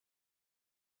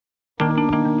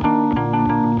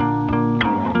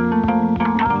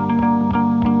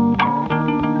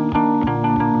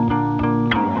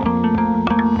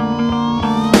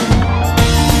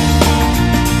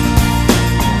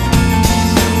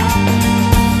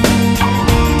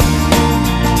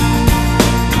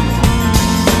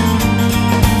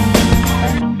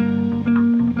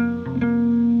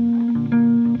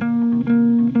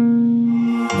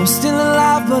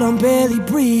I'm barely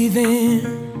breathing.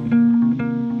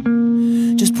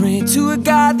 Just praying to a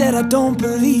God that I don't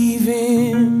believe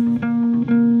in.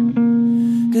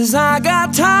 'Cause I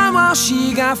got time while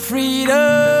she got freedom.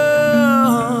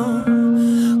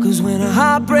 'Cause when a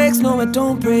heart breaks, no, it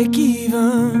don't break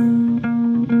even.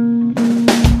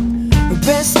 The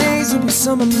best days will be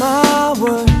some of my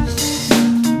worst.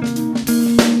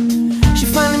 She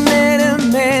finally met a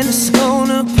man that's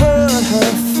gonna put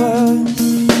her first.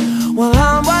 While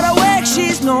I'm wide awake,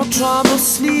 she's no trouble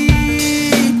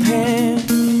sleeping.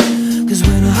 'Cause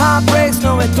when a heart breaks,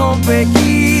 no, it don't break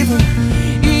even.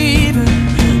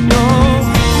 No.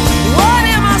 What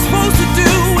am I supposed to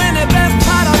do when the best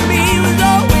part of me was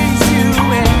always you?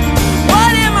 And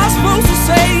what am I supposed to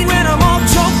say when I'm all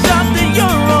choked up that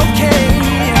you're okay?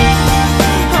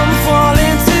 I'm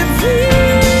falling to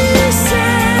pieces,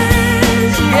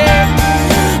 yeah.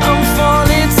 I'm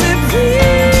falling to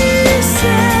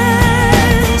pieces.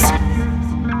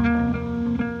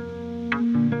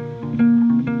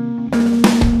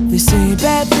 They say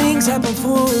bad things happen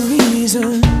for a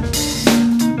reason,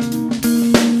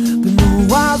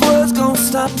 wild words gon'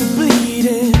 stop the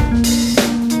bleeding.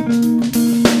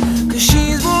 'Cause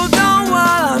she's moved on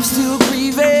while I'm still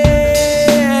grieving.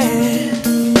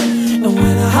 And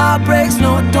when a heart breaks,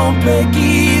 no, it don't break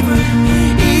even.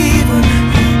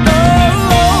 No.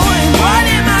 And what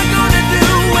am I gonna do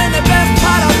when the best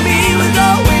part of me was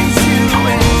always you?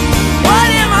 And what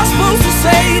am I supposed to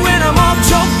say when I'm all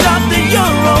choked up that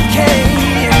you're okay?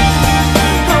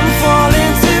 I'm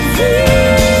falling to pieces.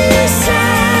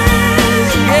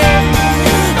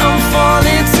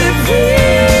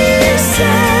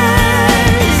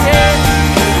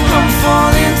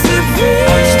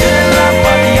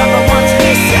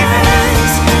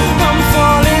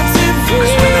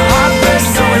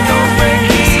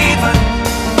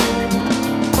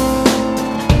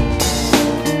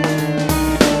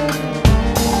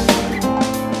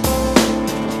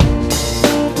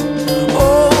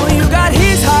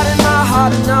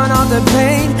 The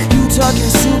pain, you tuck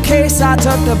your suitcase, I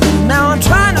tuck the blue. Now I'm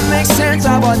trying to make sense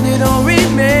of what little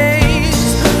remains.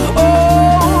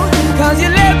 Oh, 'cause you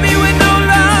left me with no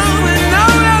love and no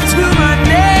love to my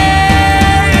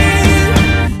name.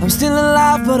 I'm still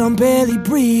alive, but I'm barely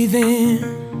breathing.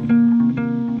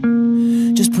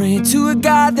 Just praying to a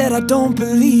God that I don't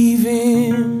believe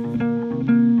in.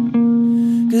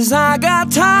 'Cause I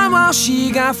got time while she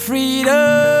got freedom.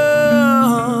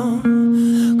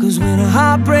 'Cause when a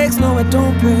heart breaks, no, it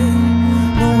don't break.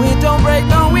 No, it don't break.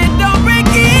 No, it don't break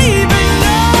even.